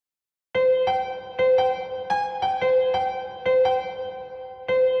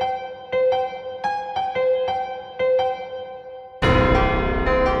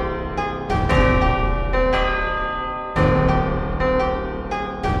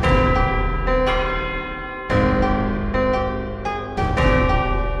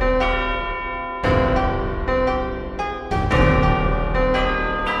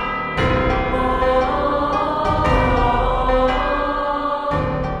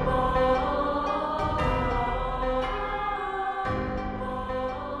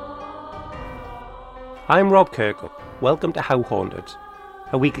I'm Rob Kirkup. Welcome to How Haunted,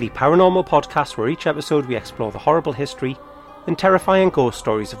 a weekly paranormal podcast where each episode we explore the horrible history and terrifying ghost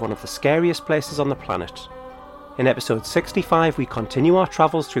stories of one of the scariest places on the planet. In episode 65 we continue our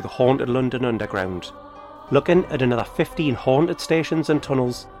travels through the haunted London Underground, looking at another 15 haunted stations and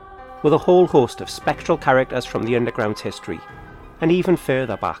tunnels with a whole host of spectral characters from the Underground's history, and even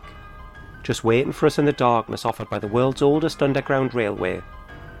further back, just waiting for us in the darkness offered by the world's oldest underground railway.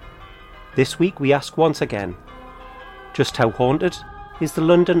 This week we ask once again, just how haunted is the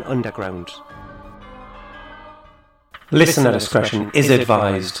London Underground? Listener discretion is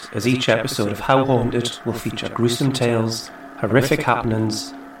advised, as each episode of How Haunted will feature gruesome tales, horrific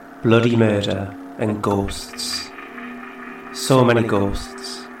happenings, bloody murder and ghosts. So many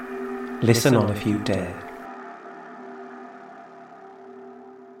ghosts. Listen on if you dare.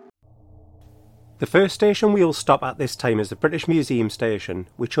 The first station we will stop at this time is the British Museum station,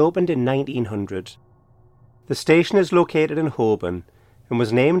 which opened in 1900. The station is located in Holborn and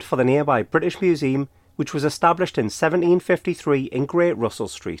was named for the nearby British Museum, which was established in 1753 in Great Russell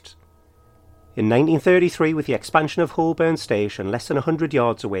Street. In 1933, with the expansion of Holborn Station less than 100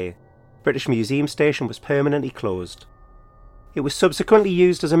 yards away, British Museum Station was permanently closed. It was subsequently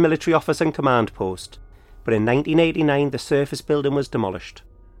used as a military office and command post, but in 1989 the surface building was demolished.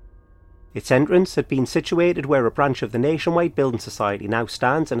 Its entrance had been situated where a branch of the Nationwide Building Society now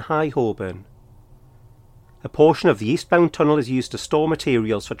stands in High Holborn. A portion of the eastbound tunnel is used to store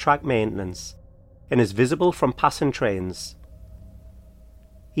materials for track maintenance and is visible from passing trains.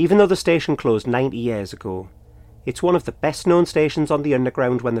 Even though the station closed 90 years ago, it's one of the best known stations on the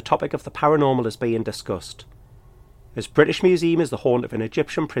Underground when the topic of the paranormal is being discussed, as British Museum is the haunt of an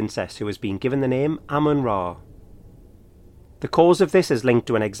Egyptian princess who has been given the name Amun-Ra. The cause of this is linked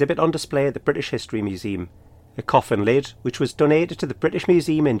to an exhibit on display at the British History Museum, a coffin lid which was donated to the British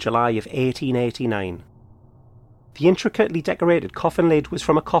Museum in July of 1889. The intricately decorated coffin lid was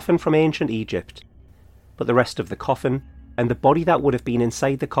from a coffin from ancient Egypt, but the rest of the coffin, and the body that would have been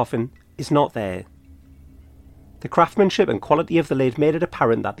inside the coffin, is not there. The craftsmanship and quality of the lid made it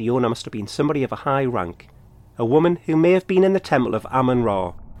apparent that the owner must have been somebody of a high rank, a woman who may have been in the temple of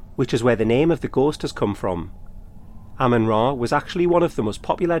Amun-Ra, which is where the name of the ghost has come from. Amun-Ra was actually one of the most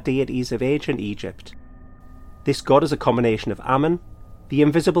popular deities of ancient Egypt. This god is a combination of Amun, the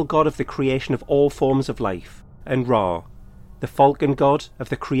invisible god of the creation of all forms of life, and Ra, the falcon god of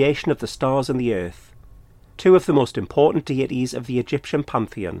the creation of the stars and the earth, two of the most important deities of the Egyptian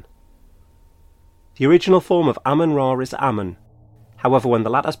pantheon. The original form of Amun-Ra is Amun. However, when the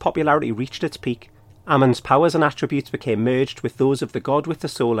latter's popularity reached its peak, Amun's powers and attributes became merged with those of the god with the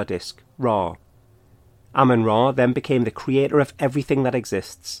solar disk, Ra. Amun-Ra then became the creator of everything that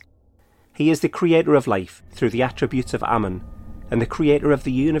exists. He is the creator of life through the attributes of Amun, and the creator of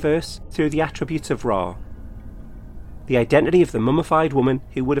the universe through the attributes of Ra. The identity of the mummified woman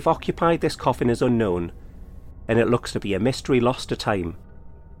who would have occupied this coffin is unknown, and it looks to be a mystery lost to time.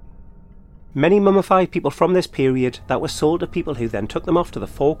 Many mummified people from this period that were sold to people who then took them off to the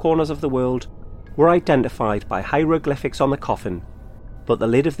four corners of the world were identified by hieroglyphics on the coffin, but the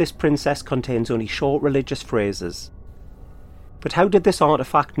lid of this princess contains only short religious phrases. But how did this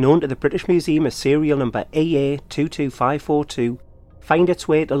artefact, known to the British Museum as serial number EA22542, find its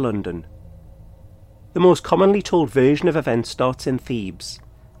way to London? The most commonly told version of events starts in Thebes,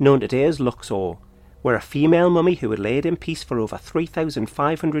 known today as Luxor, where a female mummy who had laid in peace for over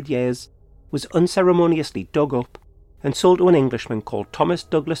 3,500 years was unceremoniously dug up and sold to an Englishman called Thomas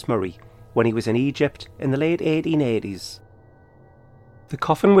Douglas Murray when he was in Egypt in the late 1880s. The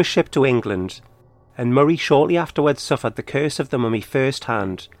coffin was shipped to England, and Murray shortly afterwards suffered the curse of the mummy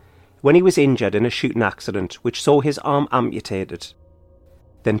firsthand when he was injured in a shooting accident which saw his arm amputated.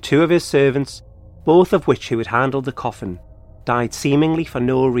 Then two of his servants, both of which who had handled the coffin, died seemingly for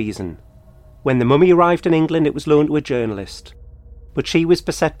no reason. When the mummy arrived in England it was loaned to a journalist, but she was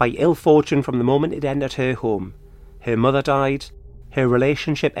beset by ill fortune from the moment it entered her home. Her mother died, her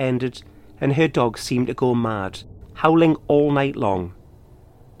relationship ended, and her dog seemed to go mad, howling all night long.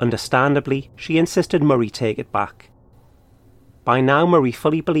 Understandably, she insisted Murray take it back. By now Murray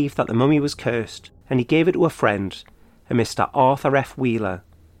fully believed that the mummy was cursed, and he gave it to a friend, a Mr. Arthur F. Wheeler,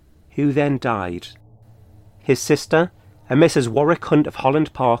 who then died. His sister, a Mrs. Warwick Hunt of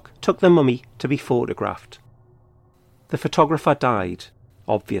Holland Park, took the mummy to be photographed. The photographer died,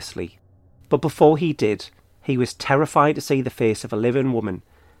 obviously, but before he did, he was terrified to see the face of a living woman,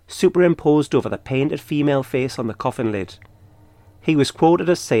 superimposed over the painted female face on the coffin lid. He was quoted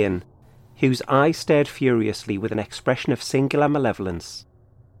as saying, whose eyes stared furiously with an expression of singular malevolence.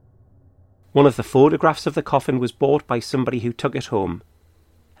 One of the photographs of the coffin was bought by somebody who took it home.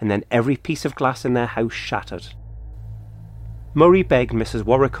 and then every piece of glass in their house shattered. Murray begged Mrs.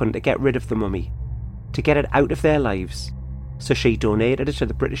 Warwick Hunt to get rid of the mummy, to get it out of their lives, so she donated it to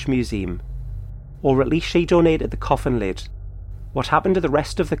the British Museum. Or at least she donated the coffin lid. What happened to the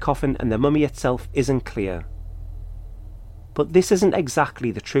rest of the coffin and the mummy itself isn't clear. But this isn't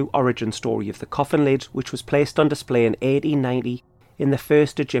exactly the true origin story of the coffin lid, which was placed on display in 1890 in the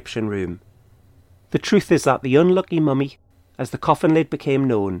first Egyptian room. The truth is that the unlucky mummy, as the coffin lid became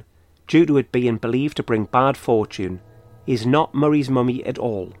known, due to it being believed to bring bad fortune, is not Murray's mummy at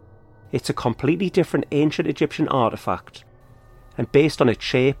all. It's a completely different ancient Egyptian artefact, and based on its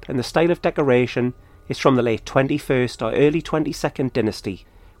shape and the style of decoration, is from the late 21st or early 22nd dynasty,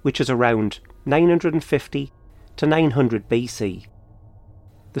 which is around 950 to 900 BC.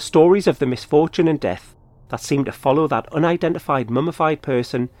 The stories of the misfortune and death that seem to follow that unidentified mummified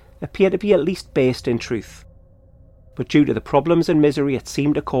person appear to be at least based in truth. But due to the problems and misery it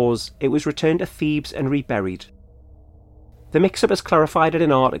seemed to cause, it was returned to Thebes and reburied. The mix-up is clarified in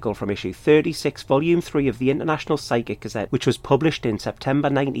an article from issue 36, volume 3 of the International Psychic Gazette, which was published in September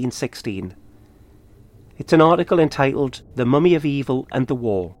 1916. It's an article entitled "The Mummy of Evil and the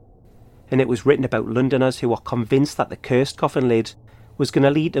War," and it was written about Londoners who were convinced that the cursed coffin lid was going to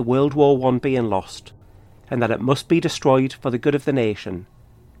lead to World War I being lost, and that it must be destroyed for the good of the nation.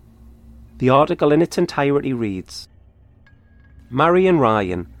 The article in its entirety reads: Marion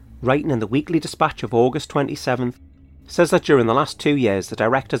Ryan, writing in the Weekly Dispatch of August 27th, says that during the last 2 years the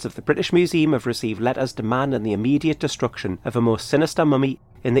directors of the British Museum have received letters demanding the immediate destruction of a most sinister mummy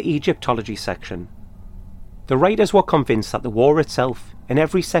in the Egyptology section. The writers were convinced that the war itself, and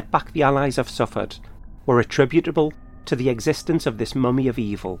every setback the Allies have suffered, were attributable to the existence of this mummy of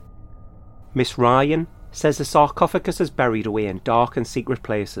evil. Miss Ryan says the sarcophagus is buried away in dark and secret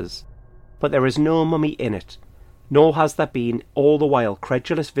places, but there is no mummy in it, nor has there been, all the while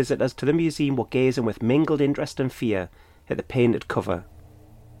credulous visitors to the museum were gazing with mingled interest and fear at the painted cover.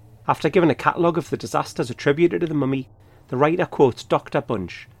 After giving a catalogue of the disasters attributed to the mummy, the writer quotes Dr.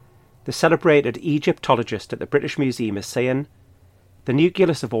 Bunch, the celebrated Egyptologist at the British Museum, as saying, "The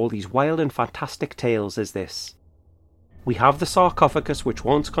nucleus of all these wild and fantastic tales is this. We have the sarcophagus which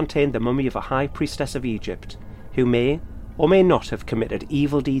once contained the mummy of a high priestess of Egypt, who may or may not have committed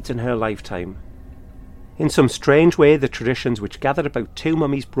evil deeds in her lifetime. In some strange way, the traditions which gathered about 2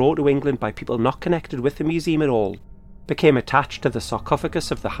 mummies brought to England by people not connected with the museum at all became attached to the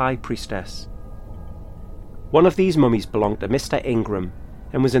sarcophagus of the high priestess. One of these mummies belonged to Mr. Ingram,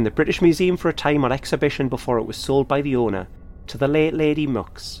 and was in the British Museum for a time on exhibition before it was sold by the owner to the late Lady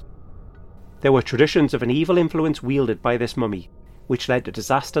Mux. There were traditions of an evil influence wielded by this mummy, which led to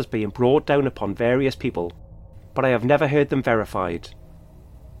disasters being brought down upon various people, but I have never heard them verified.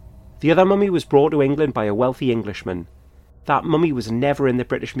 The other mummy was brought to England by a wealthy Englishman. That mummy was never in the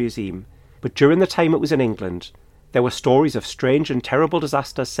British Museum, but during the time it was in England, there were stories of strange and terrible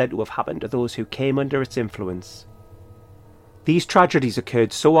disasters said to have happened to those who came under its influence. These tragedies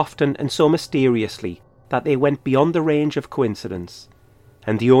occurred so often and so mysteriously that they went beyond the range of coincidence,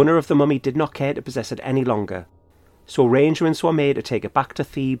 and the owner of the mummy did not care to possess it any longer, so arrangements were made to take it back to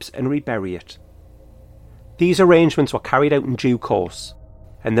Thebes and rebury it. These arrangements were carried out in due course,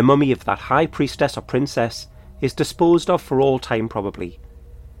 and the mummy of that high priestess or princess is disposed of for all time probably,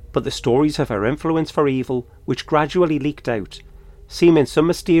 but the stories of her influence for evil, which gradually leaked out, seem in some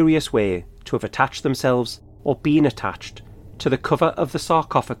mysterious way to have attached themselves, or been attached, to the cover of the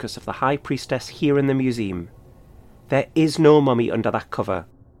sarcophagus of the high priestess here in the museum. There is no mummy under that cover,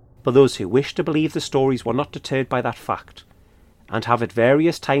 but those who wish to believe the stories were not deterred by that fact, and have at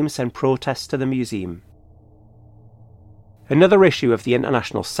various times sent protests to the museum. Another issue of the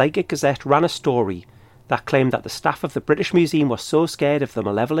International Psychic Gazette ran a story that claimed that the staff of the British Museum were so scared of the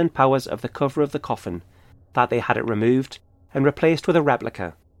malevolent powers of the cover of the coffin that they had it removed and replaced with a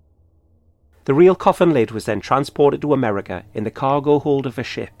replica. The real coffin lid was then transported to America in the cargo hold of a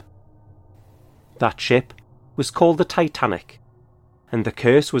ship. That ship was called the Titanic, and the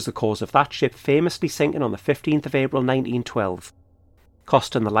curse was the cause of that ship famously sinking on the 15th of April 1912,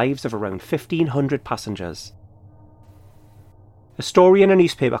 costing the lives of around 1,500 passengers. A story in a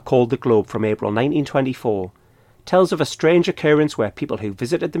newspaper called The Globe from April 1924 tells of a strange occurrence where people who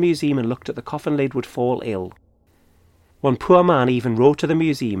visited the museum and looked at the coffin lid would fall ill. One poor man even wrote to the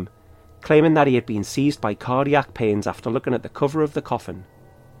museum, claiming that he had been seized by cardiac pains after looking at the cover of the coffin.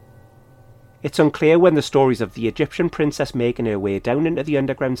 It's unclear when the stories of the Egyptian princess making her way down into the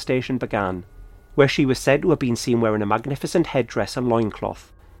underground station began, where she was said to have been seen wearing a magnificent headdress and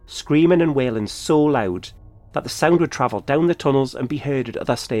loincloth, screaming and wailing so loud that the sound would travel down the tunnels and be heard at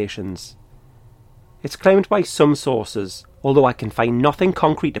other stations. It's claimed by some sources, although I can find nothing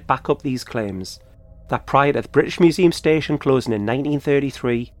concrete to back up these claims, that prior to the British Museum station closing in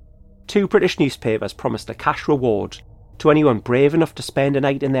 1933, 2 British newspapers promised a cash reward to anyone brave enough to spend a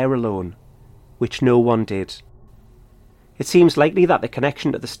night in there alone, which no one did. It seems likely that the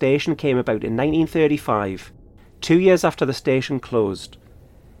connection to the station came about in 1935, 2 years after the station closed.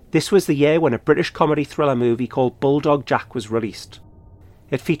 This was the year when a British comedy thriller movie called Bulldog Jack was released.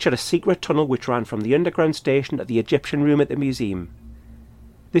 It featured a secret tunnel which ran from the underground station to the Egyptian room at the museum.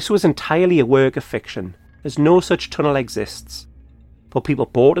 This was entirely a work of fiction, as no such tunnel exists, but people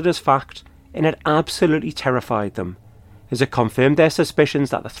bought it as fact, and it absolutely terrified them, as it confirmed their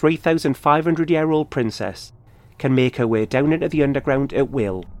suspicions that the 3,500-year-old princess can make her way down into the underground at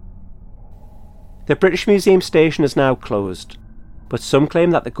will. The British Museum station is now closed, but some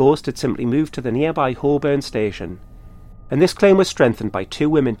claim that the ghost had simply moved to the nearby Holborn station, and this claim was strengthened by 2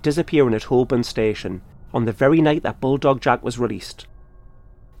 women disappearing at Holborn station on the very night that Bulldog Jack was released.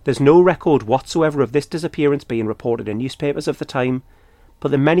 There's no record whatsoever of this disappearance being reported in newspapers of the time,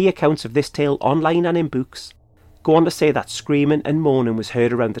 but the many accounts of this tale online and in books go on to say that screaming and moaning was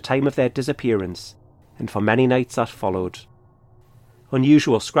heard around the time of their disappearance, and for many nights that followed.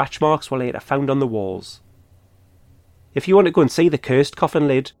 Unusual scratch marks were later found on the walls. If you want to go and see the cursed coffin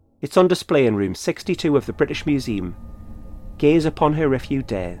lid, it's on display in room 62 of the British Museum. Gaze upon her if you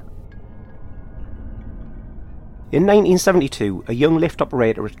dare. In 1972, a young lift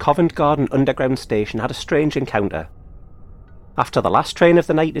operator at Covent Garden Underground Station had a strange encounter. After the last train of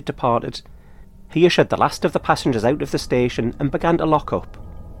the night had departed, he ushered the last of the passengers out of the station and began to lock up.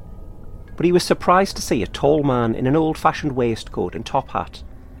 But he was surprised to see a tall man in an old-fashioned waistcoat and top hat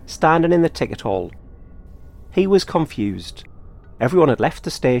standing in the ticket hall. He was confused. Everyone had left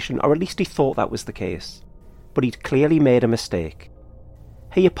the station, or at least he thought that was the case, but he'd clearly made a mistake.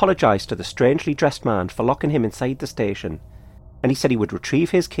 He apologised to the strangely dressed man for locking him inside the station, and he said he would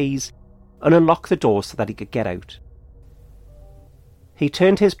retrieve his keys and unlock the door so that he could get out. He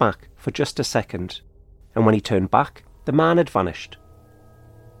turned his back for just a second, and when he turned back, the man had vanished.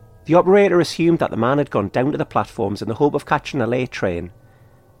 The operator assumed that the man had gone down to the platforms in the hope of catching a late train,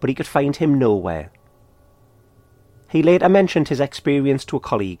 but he could find him nowhere. He later mentioned his experience to a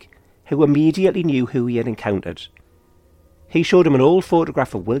colleague, who immediately knew who he had encountered. He showed him an old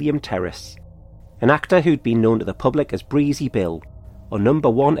photograph of William Terrace, an actor who'd been known to the public as Breezy Bill, or Number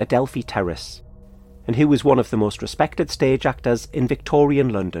 1 Adelphi Terrace, and who was one of the most respected stage actors in Victorian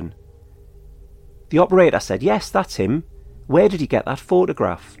London. The operator said, "Yes, that's him. Where did you get that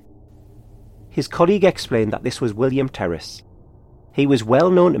photograph?" His colleague explained that this was William Terrace. He was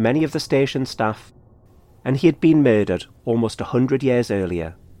well known to many of the station staff, and he had been murdered almost 100 years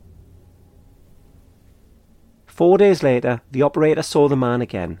earlier. 4 days later, the operator saw the man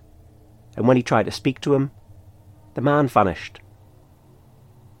again, and when he tried to speak to him, the man vanished.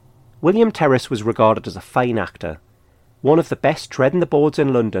 William Terrace was regarded as a fine actor, one of the best treading the boards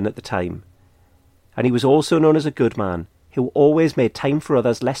in London at the time, and he was also known as a good man who always made time for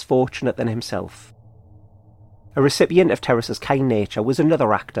others less fortunate than himself. A recipient of Terrace's kind nature was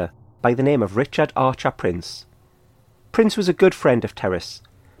another actor by the name of Richard Archer Prince. Prince was a good friend of Terrace,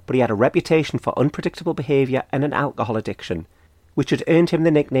 but he had a reputation for unpredictable behaviour and an alcohol addiction, which had earned him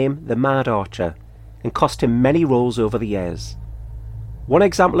the nickname the Mad Archer, and cost him many roles over the years. One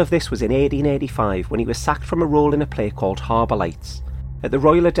example of this was in 1885 when he was sacked from a role in a play called Harbour Lights at the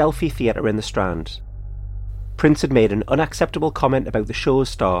Royal Adelphi Theatre in the Strand. Prince had made an unacceptable comment about the show's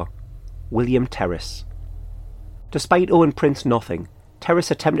star, William Terrace. Despite owing Prince nothing,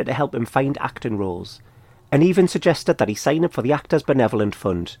 Terrace attempted to help him find acting roles, and even suggested that he sign up for the Actors Benevolent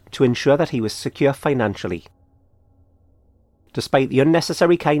Fund to ensure that he was secure financially. Despite the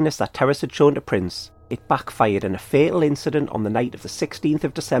unnecessary kindness that Terrace had shown to Prince, it backfired in a fatal incident on the night of the 16th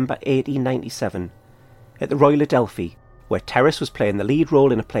of December 1897 at the Royal Adelphi, where Terrace was playing the lead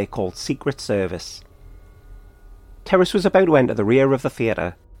role in a play called Secret Service. Terrace was about to enter the rear of the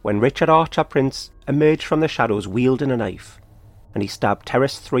theatre when Richard Archer Prince emerged from the shadows wielding a knife, and he stabbed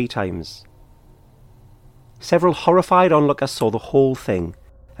Terrace 3 times. Several horrified onlookers saw the whole thing,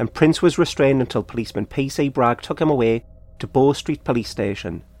 and Prince was restrained until policeman P.C. Bragg took him away to Bow Street Police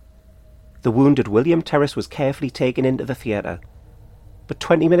Station. The wounded William Terrace was carefully taken into the theatre, but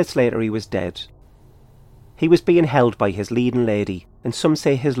 20 minutes later he was dead. He was being held by his leading lady, and some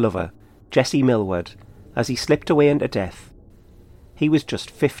say his lover, Jessie Millward, as he slipped away into death. He was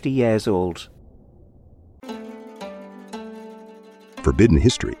just 50 years old. Forbidden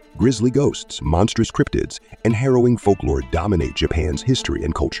history, grisly ghosts, monstrous cryptids, and harrowing folklore dominate Japan's history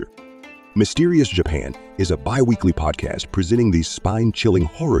and culture. Mysterious Japan is a bi-weekly podcast presenting these spine-chilling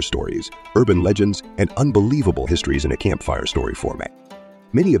horror stories, urban legends, and unbelievable histories in a campfire story format.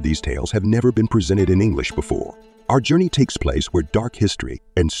 Many of these tales have never been presented in English before. Our journey takes place where dark history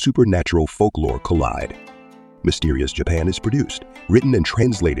and supernatural folklore collide. Mysterious Japan is produced, written and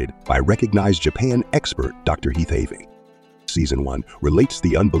translated by recognized Japan expert Dr. Heath Avey. Season 1 relates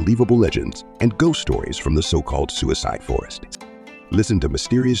the unbelievable legends and ghost stories from the so-called Suicide Forest. Listen to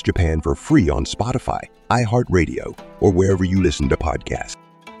Mysterious Japan for free on Spotify, iHeartRadio, or wherever you listen to podcasts.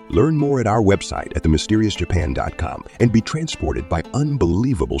 Learn more at our website at themysteriousjapan.com and be transported by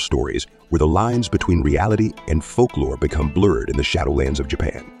unbelievable stories where the lines between reality and folklore become blurred in the shadowlands of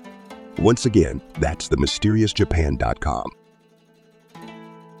Japan. Once again, that's themysteriousjapan.com.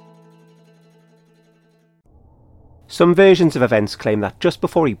 Some versions of events claim that just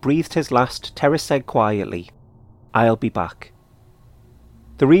before he breathed his last, Terrace said quietly, "I'll be back."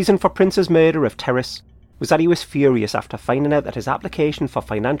 The reason for Prince's murder of Terrace was that he was furious after finding out that his application for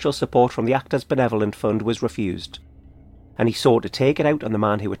financial support from the Actors Benevolent Fund was refused, and he sought to take it out on the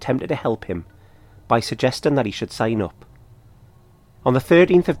man who attempted to help him by suggesting that he should sign up. On the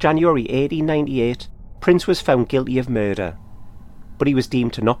 13th of January 1898, Prince was found guilty of murder, but he was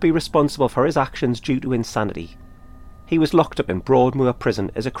deemed to not be responsible for his actions due to insanity. He was locked up in Broadmoor Prison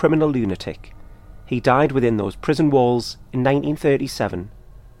as a criminal lunatic. He died within those prison walls in 1937.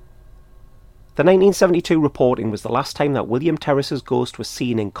 The 1972 reporting was the last time that William Terrace's ghost was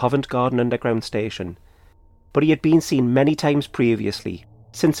seen in Covent Garden Underground Station, but he had been seen many times previously,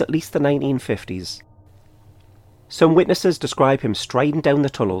 since at least the 1950s. Some witnesses describe him striding down the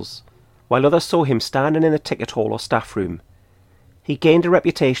tunnels, while others saw him standing in the ticket hall or staff room. He gained a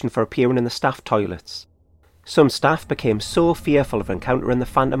reputation for appearing in the staff toilets. Some staff became so fearful of encountering the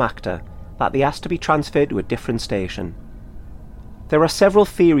Phantom Actor that they asked to be transferred to a different station. There are several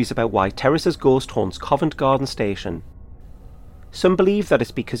theories about why Terrace's ghost haunts Covent Garden Station. Some believe that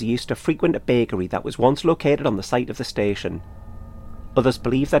it's because he used to frequent a bakery that was once located on the site of the station. Others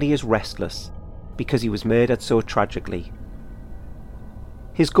believe that he is restless, because he was murdered so tragically.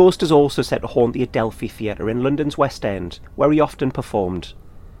 His ghost is also said to haunt the Adelphi Theatre in London's West End, where he often performed.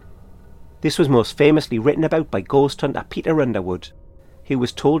 This was most famously written about by ghost hunter Peter Underwood, who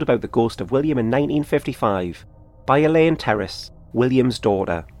was told about the ghost of William in 1955 by Elaine Terrace, William's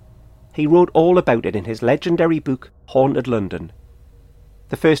daughter. He wrote all about it in his legendary book Haunted London.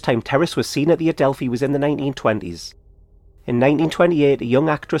 The first time Terrace was seen at the Adelphi was in the 1920s. In 1928, a young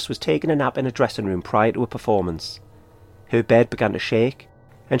actress was taking a nap in a dressing room prior to a performance. Her bed began to shake,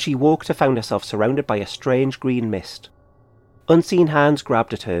 and she woke to find herself surrounded by a strange green mist. Unseen hands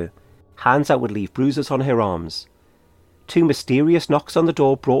grabbed at her, hands that would leave bruises on her arms. 2 mysterious knocks on the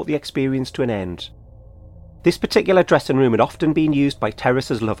door brought the experience to an end. This particular dressing room had often been used by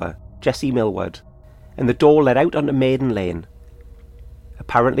Terrace's lover, Jessie Millward, and the door led out onto Maiden Lane.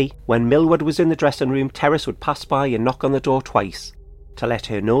 Apparently, when Millward was in the dressing room, Terrace would pass by and knock on the door twice, to let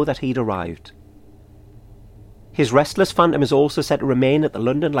her know that he'd arrived. His restless phantom is also said to remain at the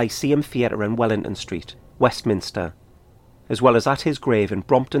London Lyceum Theatre in Wellington Street, Westminster, as well as at his grave in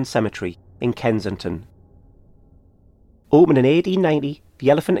Brompton Cemetery in Kensington. Opened in 1890, the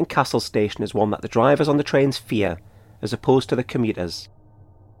Elephant and Castle station is one that the drivers on the trains fear, as opposed to the commuters.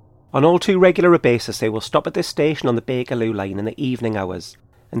 On all too regular a basis, they will stop at this station on the Bakerloo line in the evening hours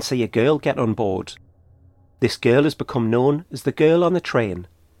and see a girl get on board. This girl has become known as the girl on the train.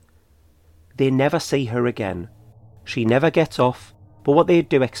 They never see her again. She never gets off, but what they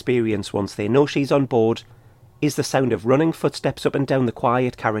do experience once they know she's on board is the sound of running footsteps up and down the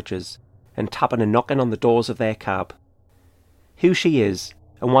quiet carriages and tapping and knocking on the doors of their cab. Who she is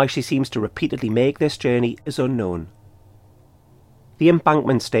and why she seems to repeatedly make this journey is unknown. The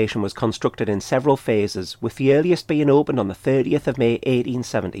Embankment station was constructed in several phases, with the earliest being opened on the 30th of May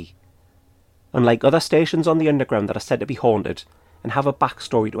 1870. Unlike other stations on the Underground that are said to be haunted and have a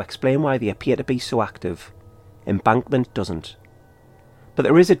backstory to explain why they appear to be so active, Embankment doesn't. But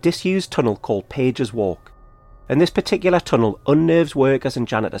there is a disused tunnel called Page's Walk, and this particular tunnel unnerves workers and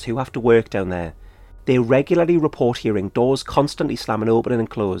janitors who have to work down there. They regularly report hearing doors constantly slamming open and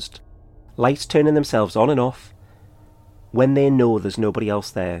closed, lights turning themselves on and off, when they know there's nobody else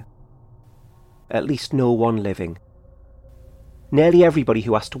there. At least no one living. Nearly everybody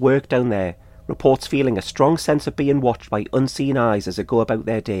who has to work down there reports feeling a strong sense of being watched by unseen eyes as they go about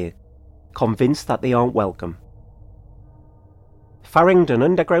their day, convinced that they aren't welcome. Farringdon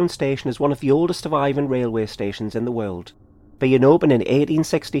Underground Station is one of the oldest surviving railway stations in the world, being opened in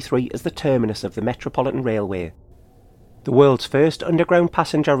 1863 as the terminus of the Metropolitan Railway, the world's first underground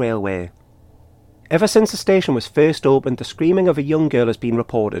passenger railway. Ever since the station was first opened, the screaming of a young girl has been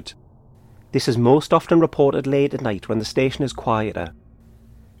reported. This is most often reported late at night when the station is quieter.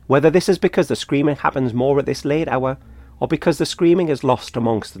 Whether this is because the screaming happens more at this late hour, or because the screaming is lost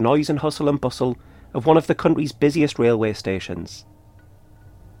amongst the noise and hustle and bustle of one of the country's busiest railway stations.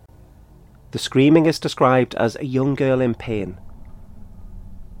 The screaming is described as a young girl in pain.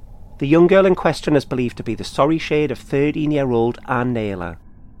 The young girl in question is believed to be the sorry shade of 13-year-old Anne Naylor.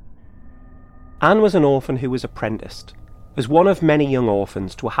 Anne was an orphan who was apprenticed, as one of many young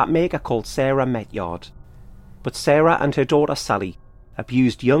orphans, to a hatmaker called Sarah Metyard. But Sarah and her daughter Sally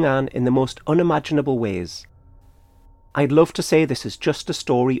abused young Anne in the most unimaginable ways. I'd love to say this is just a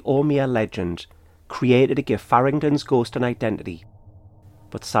story or mere legend, created to give Farrington's ghost an identity.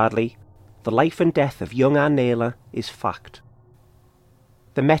 But sadly, the life and death of young Anne Naylor is fact.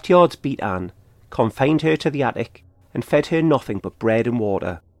 The Metyards beat Anne, confined her to the attic, and fed her nothing but bread and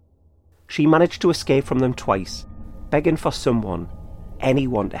water. She managed to escape from them twice, begging for someone,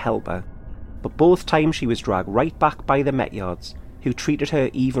 anyone, to help her, but both times she was dragged right back by the Metyards, who treated her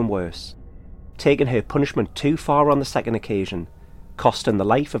even worse, taking her punishment too far on the second occasion, costing the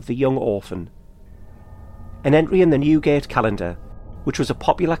life of the young orphan. An entry in the Newgate Calendar, which was a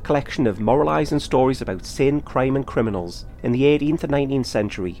popular collection of moralising stories about sin, crime and criminals in the 18th and 19th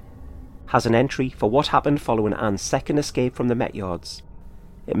century, has an entry for what happened following Anne's second escape from the Metyards.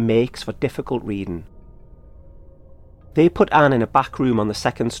 It makes for difficult reading. They put Anne in a back room on the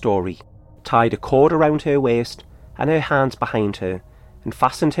second storey, tied a cord around her waist and her hands behind her, and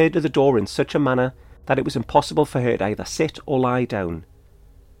fastened her to the door in such a manner that it was impossible for her to either sit or lie down.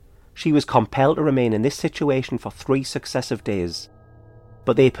 She was compelled to remain in this situation for 3 successive days,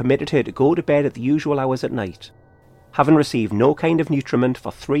 but they permitted her to go to bed at the usual hours at night. Having received no kind of nutriment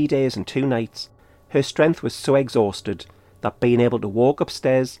for 3 days and 2 nights, her strength was so exhausted that, being able to walk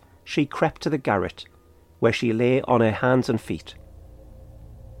upstairs, she crept to the garret, where she lay on her hands and feet.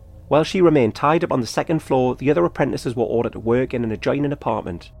 While she remained tied up on the second floor, the other apprentices were ordered to work in an adjoining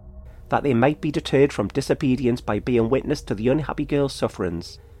apartment, that they might be deterred from disobedience by being witness to the unhappy girl's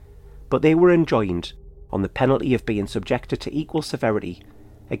sufferings, but they were enjoined, on the penalty of being subjected to equal severity,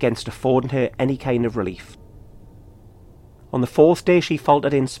 against affording her any kind of relief. On the 4th day she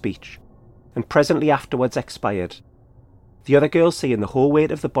faltered in speech, and presently afterwards expired. The other girls, seeing the whole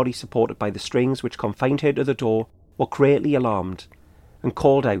weight of the body supported by the strings which confined her to the door, were greatly alarmed, and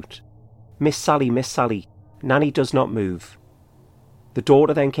called out, Miss Sally, Nanny does not move." The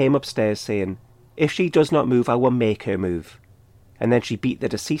daughter then came upstairs, saying, "If she does not move, I will make her move," and then she beat the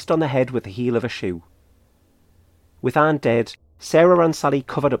deceased on the head with the heel of a shoe. With Anne dead, Sarah and Sally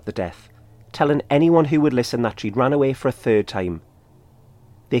covered up the death, telling anyone who would listen that she'd ran away for a 3rd time.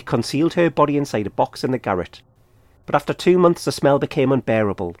 They concealed her body inside a box in the garret, but after 2 months the smell became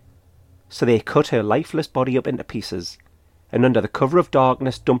unbearable, so they cut her lifeless body up into pieces, and under the cover of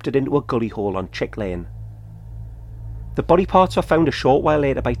darkness dumped it into a gully hole on Chick Lane. The body parts were found a short while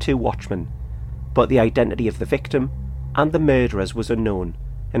later by 2 watchmen, but the identity of the victim and the murderers was unknown,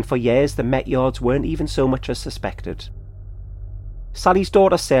 and for years the Metyards weren't even so much as suspected. Sally's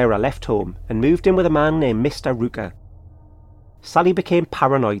daughter Sarah left home and moved in with a man named Mr. Rooker. Sally became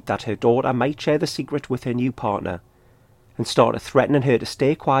paranoid that her daughter might share the secret with her new partner, and started threatening her to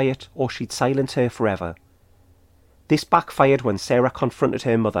stay quiet or she'd silence her forever. This backfired when Sarah confronted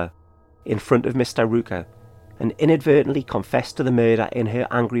her mother, in front of Mr. Rooker, and inadvertently confessed to the murder in her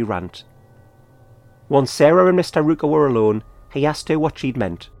angry rant. Once Sarah and Mr. Rooker were alone, he asked her what she'd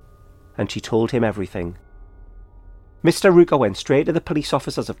meant, and she told him everything. Mr. Rooker went straight to the police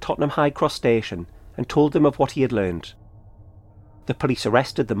officers of Tottenham High Cross Station and told them of what he had learned. The police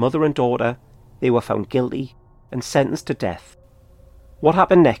arrested the mother and daughter, they were found guilty and sentenced to death. What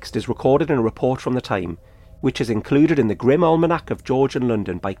happened next is recorded in a report from the time, which is included in the Grim Almanac of George and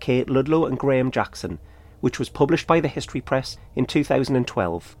London by Kate Ludlow and Graham Jackson, which was published by the History Press in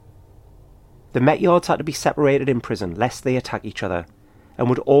 2012. The Metyards had to be separated in prison lest they attack each other, and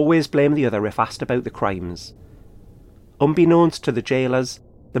would always blame the other if asked about the crimes. Unbeknownst to the jailers,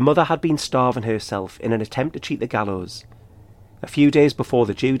 the mother had been starving herself in an attempt to cheat the gallows. A few days before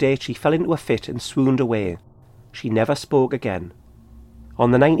the due date she fell into a fit and swooned away. She never spoke again.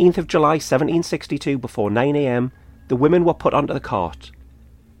 On the 19th of July 1762, before 9 a.m, the women were put onto the cart.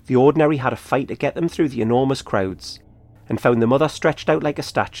 The ordinary had a fight to get them through the enormous crowds, and found the mother stretched out like a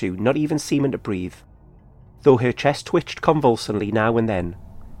statue, not even seeming to breathe, though her chest twitched convulsively now and then.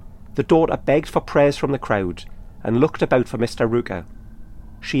 The daughter begged for prayers from the crowd, and looked about for Mr. Rooker.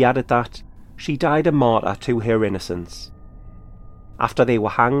 She added that she died a martyr to her innocence. After they were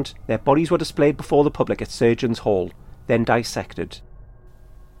hanged, their bodies were displayed before the public at Surgeons' Hall, then dissected.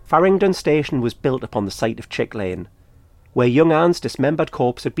 Farringdon Station was built upon the site of Chick Lane. where young Anne's dismembered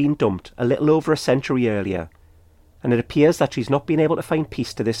corpse had been dumped a little over a century earlier, and it appears that she's not been able to find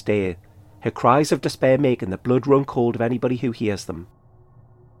peace to this day, her cries of despair making the blood run cold of anybody who hears them.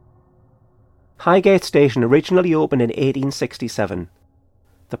 Highgate Station originally opened in 1867.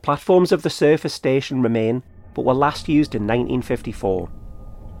 The platforms of the surface station remain, but were last used in 1954.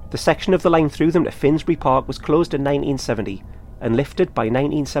 The section of the line through them to Finsbury Park was closed in 1970 and lifted by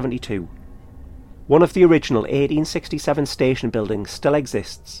 1972. One of the original 1867 station buildings still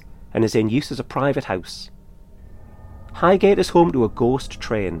exists and is in use as a private house. Highgate is home to a ghost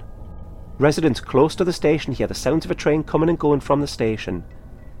train. Residents close to the station hear the sounds of a train coming and going from the station,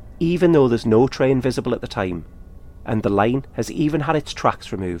 even though there's no train visible at the time, and the line has even had its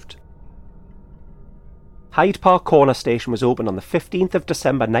tracks removed. Hyde Park Corner Station was opened on the 15th of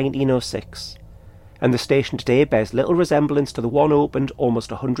December 1906, and the station today bears little resemblance to the one opened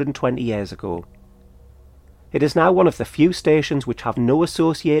almost 120 years ago. It is now one of the few stations which have no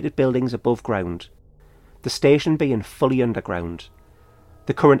associated buildings above ground, the station being fully underground.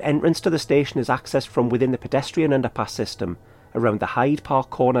 The current entrance to the station is accessed from within the pedestrian underpass system around the Hyde Park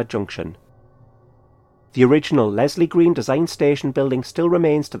Corner junction. The original Leslie Green design station building still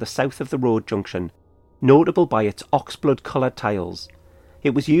remains to the south of the road junction, notable by its oxblood coloured tiles.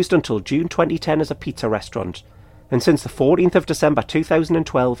 It was used until June 2010 as a pizza restaurant, and since the 14th of December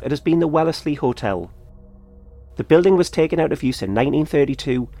 2012 it has been the Wellesley Hotel. The building was taken out of use in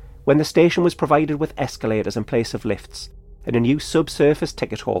 1932 when the station was provided with escalators in place of lifts and a new subsurface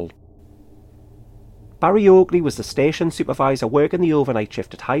ticket hall. Barry Oakley was the station supervisor working the overnight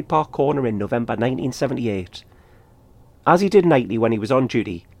shift at Hyde Park Corner in November 1978. As he did nightly when he was on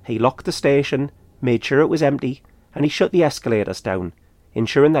duty, he locked the station, made sure it was empty, and he shut the escalators down,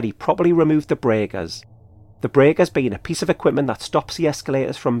 ensuring that he properly removed the breakers. The breakers being a piece of equipment that stops the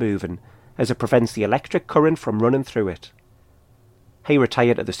escalators from moving, as it prevents the electric current from running through it. He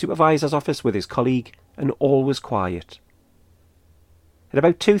retired to the supervisor's office with his colleague, and all was quiet. At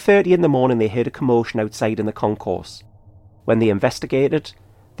about 2:30 in the morning they heard a commotion outside in the concourse. When they investigated,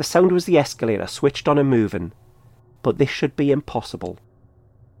 the sound was the escalator switched on and moving, but this should be impossible.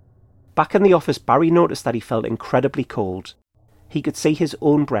 Back in the office, Barry noticed that he felt incredibly cold. He could see his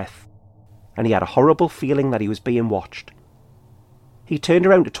own breath, and he had a horrible feeling that he was being watched. He turned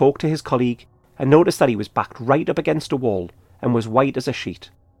around to talk to his colleague and noticed that he was backed right up against a wall and was white as a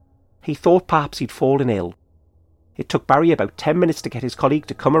sheet. He thought perhaps he'd fallen ill. It took Barry about 10 minutes to get his colleague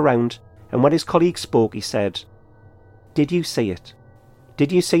to come around, and when his colleague spoke he said, "Did you see it?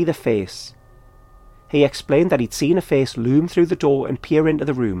 Did you see the face?" He explained that he'd seen a face loom through the door and peer into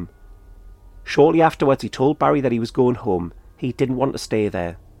the room. Shortly afterwards he told Barry that he was going home. He didn't want to stay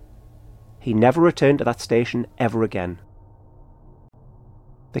there. He never returned to that station ever again.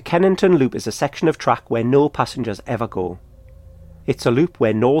 The Kennington Loop is a section of track where no passengers ever go. It's a loop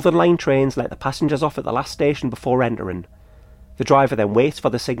where Northern Line trains let the passengers off at the last station before entering. The driver then waits for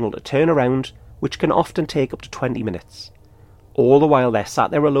the signal to turn around, which can often take up to 20 minutes. All the while they're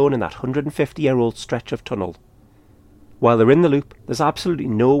sat there alone in that 150-year-old stretch of tunnel. While they're in the loop, there's absolutely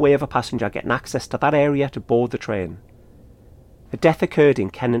no way of a passenger getting access to that area to board the train. A death occurred in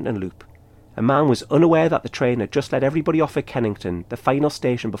Kennington Loop. A man was unaware that the train had just let everybody off at Kennington, the final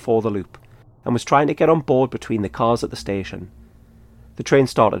station before the loop, and was trying to get on board between the cars at the station. The train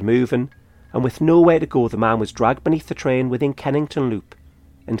started moving, and with nowhere to go the man was dragged beneath the train within Kennington Loop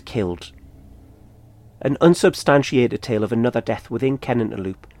and killed. An unsubstantiated tale of another death within Kennington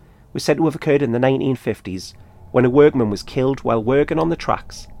Loop was said to have occurred in the 1950s when a workman was killed while working on the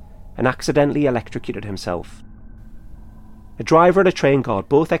tracks and accidentally electrocuted himself. A driver and a train guard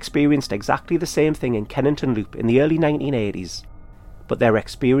both experienced exactly the same thing in Kennington Loop in the early 1980s, but their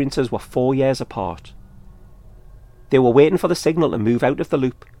experiences were 4 years apart. They were waiting for the signal to move out of the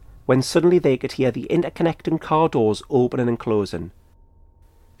loop when suddenly they could hear the interconnecting car doors opening and closing.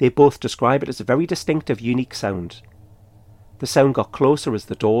 They both describe it as a very distinctive, unique sound. The sound got closer as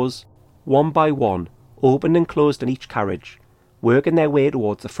the doors, one by one, opened and closed in each carriage, working their way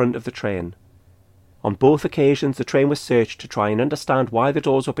towards the front of the train. On both occasions the train was searched to try and understand why the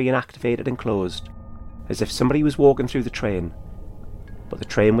doors were being activated and closed, as if somebody was walking through the train, but the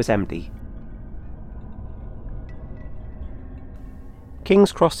train was empty.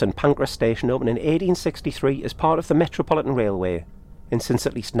 King's Cross and Pancras Station opened in 1863 as part of the Metropolitan Railway, and since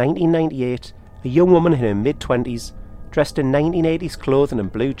at least 1998, a young woman in her mid-20s, dressed in 1980s clothing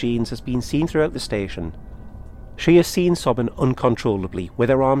and blue jeans, has been seen throughout the station. She is seen sobbing uncontrollably, with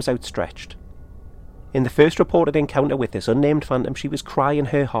her arms outstretched. In the first reported encounter with this unnamed phantom, she was crying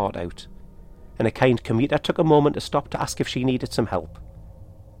her heart out, and a kind commuter took a moment to stop to ask if she needed some help.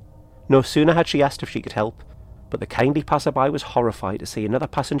 No sooner had she asked if she could help, but the kindly passerby was horrified to see another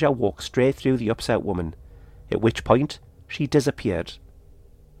passenger walk straight through the upset woman, at which point she disappeared.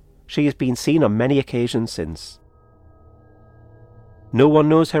 She has been seen on many occasions since. No one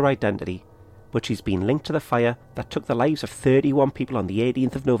knows her identity, but she's been linked to the fire that took the lives of 31 people on the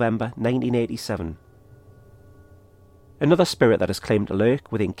 18th of November 1987. Another spirit that has claimed to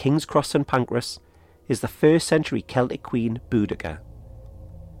lurk within King's Cross St Pancras is the 1st century Celtic queen Boudica.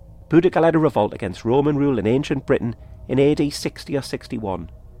 Boudica led a revolt against Roman rule in ancient Britain in AD 60 or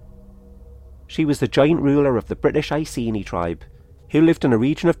 61. She was the joint ruler of the British Iceni tribe, who lived in a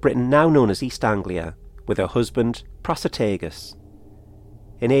region of Britain now known as East Anglia, with her husband Prasutagus.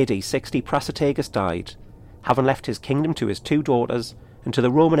 In AD 60, Prasutagus died, having left his kingdom to his 2 daughters and to the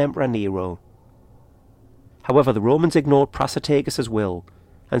Roman Emperor Nero. However, the Romans ignored Prasutagus' will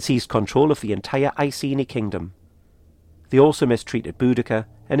and seized control of the entire Iceni kingdom. They also mistreated Boudica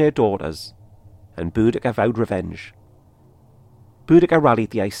and her daughters, and Boudica vowed revenge. Boudica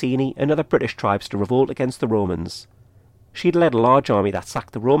rallied the Iceni and other British tribes to revolt against the Romans. She'd led a large army that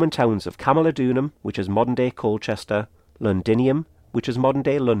sacked the Roman towns of Camulodunum, which is modern-day Colchester, Londinium, which is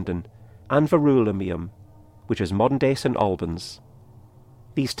modern-day London, and Verulamium, which is modern-day St Albans.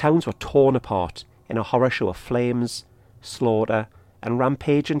 These towns were torn apart in a horror show of flames, slaughter, and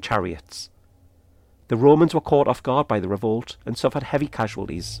rampaging chariots. The Romans were caught off guard by the revolt and suffered heavy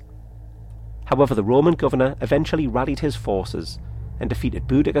casualties. However, the Roman governor eventually rallied his forces and defeated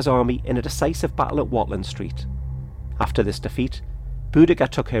Boudica's army in a decisive battle at Watling Street. After this defeat, Boudica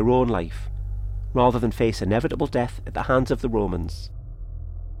took her own life, rather than face inevitable death at the hands of the Romans.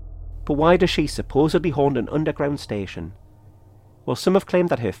 But why does she supposedly haunt an underground station? Well, some have claimed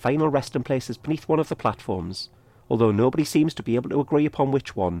that her final resting place is beneath one of the platforms, although nobody seems to be able to agree upon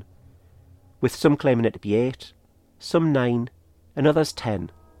which one, with some claiming it to be 8, some 9, and others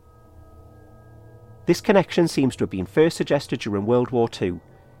 10. This connection seems to have been first suggested during World War II,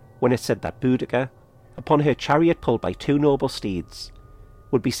 when it said that Boudica, upon her chariot pulled by 2 noble steeds,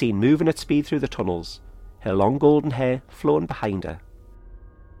 would be seen moving at speed through the tunnels, her long golden hair flowing behind her.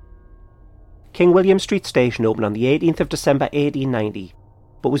 King William Street Station opened on the 18th of December 1890,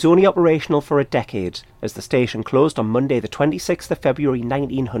 but was only operational for a decade, as the station closed on Monday the 26th of February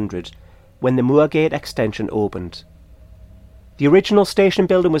 1900, when the Moorgate extension opened. The original station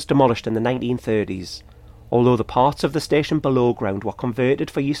building was demolished in the 1930s, although the parts of the station below ground were converted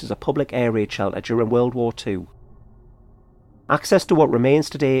for use as a public air raid shelter during World War II. Access to what remains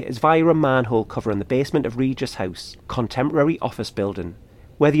today is via a manhole cover in the basement of Regis House, contemporary office building,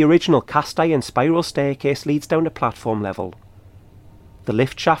 where the original cast iron spiral staircase leads down to platform level. The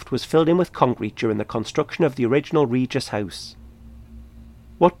lift shaft was filled in with concrete during the construction of the original Regis House.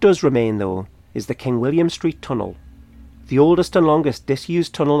 What does remain, though, is the King William Street Tunnel, the oldest and longest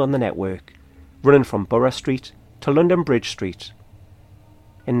disused tunnel on the network, running from Borough Street to London Bridge Street.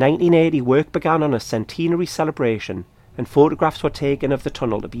 In 1980, work began on a centenary celebration, and photographs were taken of the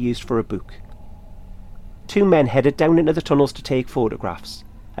tunnel to be used for a book. 2 men headed down into the tunnels to take photographs,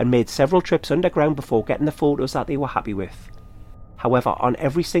 and made several trips underground before getting the photos that they were happy with. However, on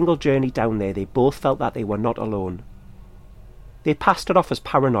every single journey down there, they both felt that they were not alone. They passed it off as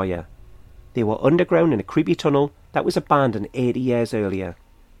paranoia. They were underground in a creepy tunnel that was abandoned 80 years earlier.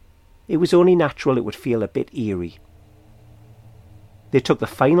 It was only natural it would feel a bit eerie. They took the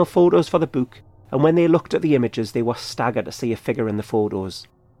final photos for the book, and when they looked at the images, they were staggered to see a figure in the photos,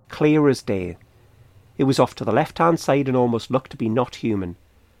 clear as day. It was off to the left-hand side and almost looked to be not human.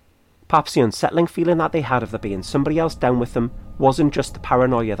 Perhaps the unsettling feeling that they had of there being somebody else down with them wasn't just the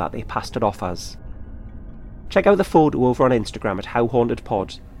paranoia that they passed it off as. Check out the photo over on Instagram at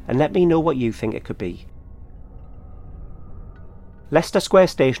HowHauntedPod and let me know what you think it could be. Leicester Square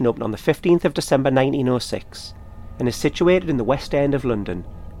Station opened on the 15th of December 1906 and is situated in the West End of London,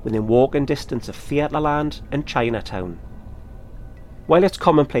 within walking distance of Theatreland and Chinatown. While it's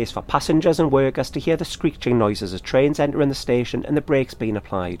commonplace for passengers and workers to hear the screeching noises as trains entering the station and the brakes being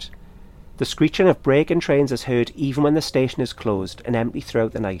applied, the screeching of braking trains is heard even when the station is closed and empty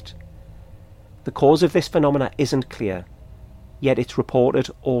throughout the night. The cause of this phenomena isn't clear, yet it's reported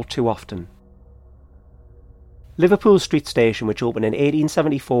all too often. Liverpool Street Station, which opened in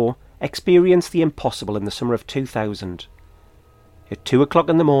 1874, experienced the impossible in the summer of 2000. At 2 o'clock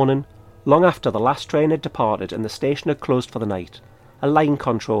in the morning, long after the last train had departed and the station had closed for the night, a line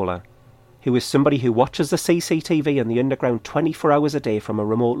controller, who is somebody who watches the CCTV on the underground 24 hours a day from a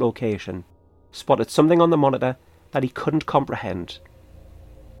remote location, spotted something on the monitor that he couldn't comprehend.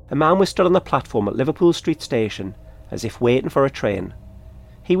 A man was stood on the platform at Liverpool Street Station, as if waiting for a train.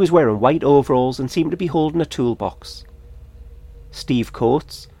 He was wearing white overalls and seemed to be holding a toolbox. Steve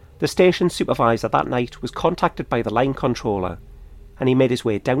Coates, The station supervisor that night was contacted by the line controller, and he made his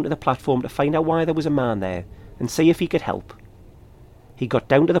way down to the platform to find out why there was a man there and see if he could help. He got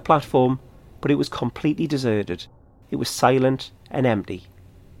down to the platform, but it was completely deserted. It was silent and empty.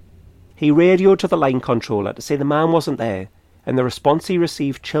 He radioed to the line controller to say the man wasn't there, and the response he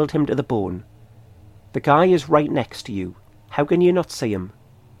received chilled him to the bone. "The guy is right next to you. How can you not see him?"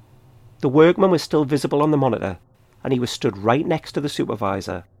 The workman was still visible on the monitor, and he was stood right next to the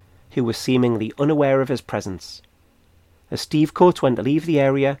supervisor, who was seemingly unaware of his presence. As Steve Coates went to leave the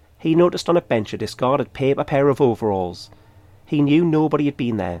area, he noticed on a bench a discarded paper pair of overalls. He knew nobody had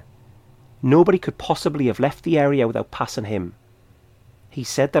been there. Nobody could possibly have left the area without passing him. He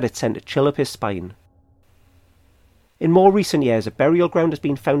said that it sent a chill up his spine. In more recent years, a burial ground has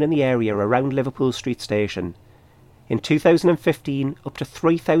been found in the area around Liverpool Street Station. In 2015, up to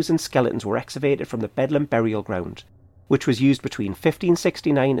 3,000 skeletons were excavated from the Bedlam burial ground, which was used between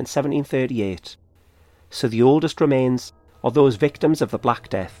 1569 and 1738. So the oldest remains are those victims of the Black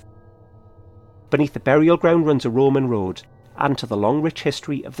Death. Beneath the burial ground runs a Roman road, adding to the long rich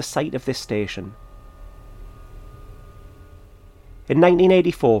history of the site of this station. In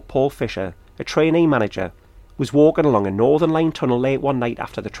 1984, Paul Fisher, a trainee manager, was walking along a Northern Line tunnel late one night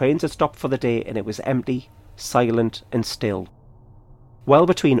after the trains had stopped for the day and it was empty, silent and still. Well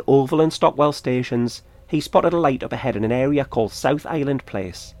between Oval and Stockwell stations, he spotted a light up ahead in an area called South Island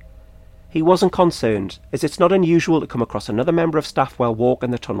Place. He wasn't concerned, as it's not unusual to come across another member of staff while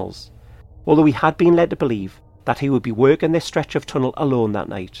walking the tunnels, although he had been led to believe that he would be working this stretch of tunnel alone that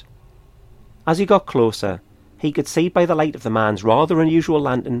night. As he got closer, he could see by the light of the man's rather unusual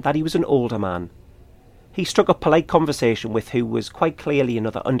lantern that he was an older man. He struck up polite conversation with who was quite clearly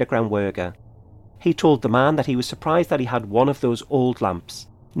another underground worker. He told the man that he was surprised that he had one of those old lamps,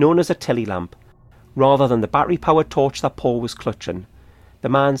 known as a Tilly lamp, rather than the battery-powered torch that Paul was clutching. The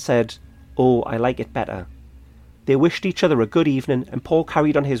man said, "Oh, I like it better." They wished each other a good evening and Paul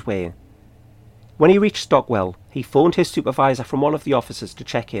carried on his way. When he reached Stockwell, he phoned his supervisor from one of the offices to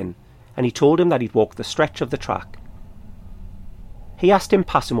check in, and he told him that he'd walked the stretch of the track. He asked in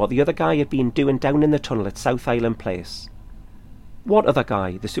passing what the other guy had been doing down in the tunnel at South Island Place. "What other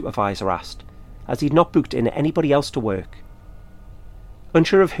guy?" the supervisor asked, as he'd not booked in anybody else to work.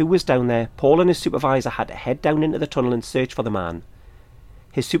 Unsure of who was down there, Paul and his supervisor had to head down into the tunnel and search for the man.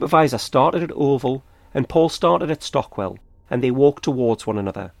 His supervisor started at Oval, and Paul started at Stockwell, and they walked towards one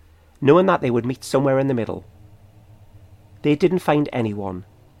another, knowing that they would meet somewhere in the middle. They didn't find anyone.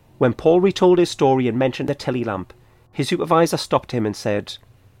 When Paul retold his story and mentioned the Tilly lamp, his supervisor stopped him and said,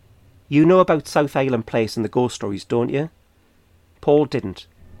 "You know about South Island Place and the ghost stories, don't you?" Paul didn't.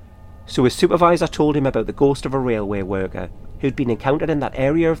 So his supervisor told him about the ghost of a railway worker who'd been encountered in that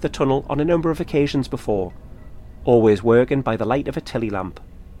area of the tunnel on a number of occasions before, always working by the light of a Tilly lamp.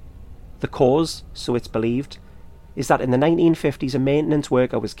 The cause, so it's believed, is that in the 1950s a maintenance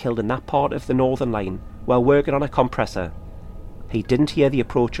worker was killed in that part of the Northern Line while working on a compressor. He didn't hear the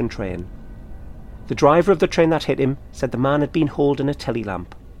approaching train. The driver of the train that hit him said the man had been holding a Tilly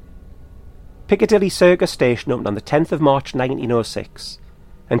lamp. Piccadilly Circus Station opened on the 10th of March 1906,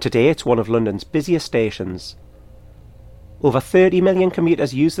 and today it's one of London's busiest stations. Over 30 million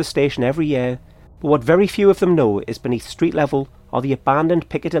commuters use the station every year, but what very few of them know is beneath street level are the abandoned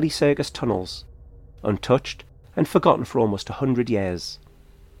Piccadilly Circus tunnels, untouched and forgotten for almost 100 years.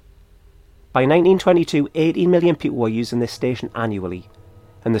 By 1922, 18 million people were using this station annually,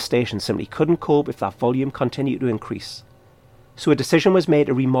 and the station simply couldn't cope if that volume continued to increase. So a decision was made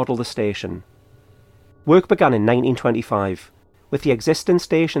to remodel the station. Work began in 1925, with the existing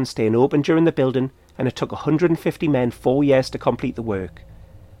station staying open during the building, and it took 150 men 4 years to complete the work,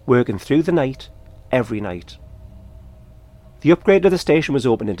 working through the night, every night. The upgrade to the station was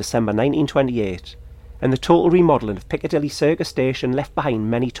opened in December 1928, and the total remodelling of Piccadilly Circus Station left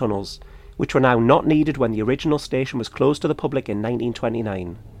behind many tunnels, which were now not needed when the original station was closed to the public in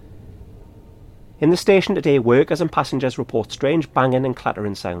 1929. In the station today, workers and passengers report strange banging and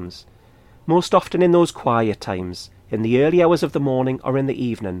clattering sounds, most often in those quiet times, in the early hours of the morning or in the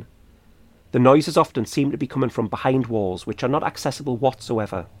evening. The noises often seem to be coming from behind walls, which are not accessible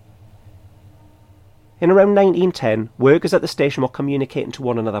whatsoever. In around 1910, workers at the station were communicating to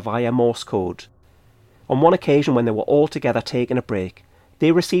one another via Morse code. On one occasion, when they were all together taking a break,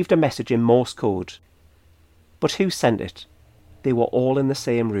 they received a message in Morse code. But who sent it? They were all in the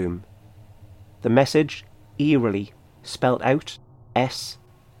same room. The message, eerily, spelled out SOS.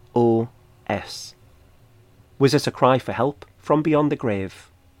 Was it a cry for help from beyond the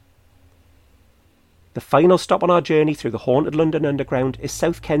grave? The final stop on our journey through the haunted London Underground is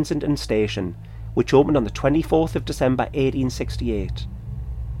South Kensington Station, which opened on the 24th of December 1868.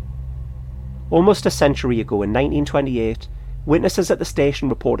 Almost a century ago in 1928, witnesses at the station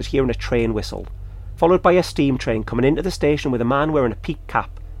reported hearing a train whistle, followed by a steam train coming into the station with a man wearing a peaked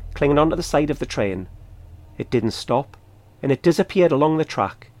cap clinging onto the side of the train. It didn't stop, and it disappeared along the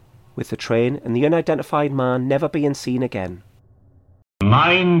track, with the train and the unidentified man never being seen again.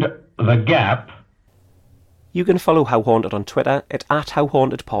 Mind the gap. You can follow How Haunted on Twitter at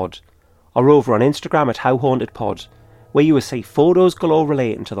 @HowHauntedPod, or over on Instagram at HowHauntedPod, where you will see photos galore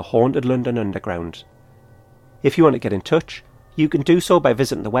relating to the haunted London Underground. If you want to get in touch, you can do so by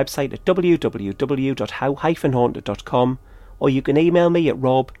visiting the website at www.how-haunted.com, or you can email me at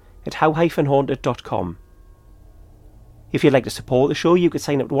rob@how-haunted.com. If you'd like to support the show, you can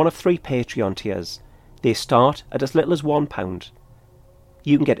sign up to one of 3 Patreon tiers. They start at as little as £1.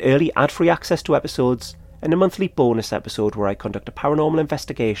 You can get early ad-free access to episodes and a monthly bonus episode where I conduct a paranormal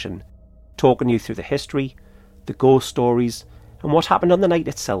investigation, talking you through the history, the ghost stories, and what happened on the night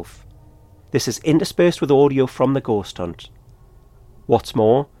itself. This is interspersed with audio from the ghost hunt. What's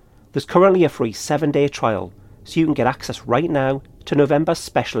more, there's currently a free 7-day trial, so you can get access right now to November's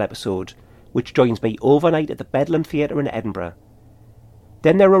special episode, which joins me overnight at the Bedlam Theatre in Edinburgh.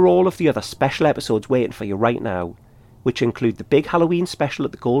 Then there are all of the other special episodes waiting for you right now, which include the big Halloween special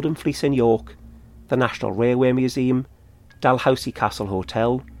at the Golden Fleece in York, the National Railway Museum, Dalhousie Castle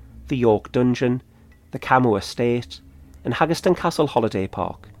Hotel, the York Dungeon, the Camus Estate, and Haggerston Castle Holiday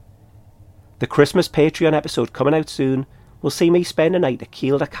Park. The Christmas Patreon episode coming out soon will see me spend a night at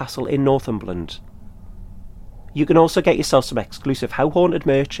Kielder Castle in Northumberland. You can also get yourself some exclusive How Haunted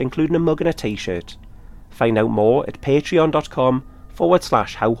merch, including a mug and a t-shirt. Find out more at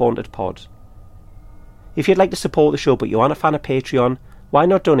patreon.com/HowHauntedPod. If you'd like to support the show but you aren't a fan of Patreon, why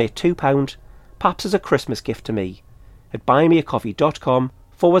not donate £2, perhaps as a Christmas gift to me, at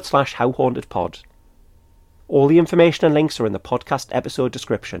buymeacoffee.com/HowHauntedPod. All the information and links are in the podcast episode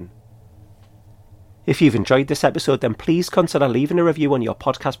description. If you've enjoyed this episode, then please consider leaving a review on your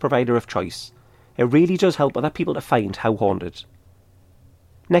podcast provider of choice. It really does help other people to find How Haunted.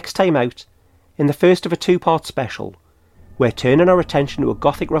 Next time out, in the first of a 2-part special, we're turning our attention to a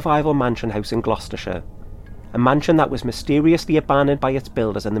Gothic Revival mansion house in Gloucestershire, a mansion that was mysteriously abandoned by its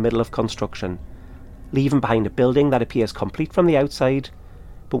builders in the middle of construction, leaving behind a building that appears complete from the outside,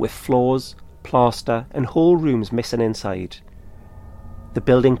 but with floors, plaster and whole rooms missing inside. The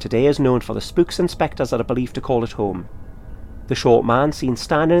building today is known for the spooks and spectres that are believed to call it home. The short man seen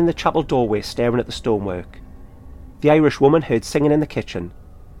standing in the chapel doorway staring at the stonework, the Irish woman heard singing in the kitchen,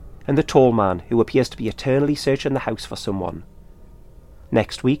 and the tall man who appears to be eternally searching the house for someone.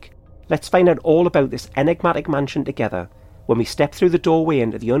 Next week, let's find out all about this enigmatic mansion together when we step through the doorway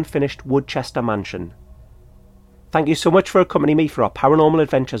into the unfinished Woodchester mansion. Thank you so much for accompanying me for our paranormal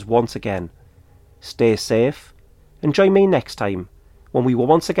adventures once again. Stay safe, and join me next time when we will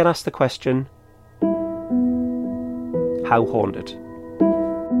once again ask the question, how haunted?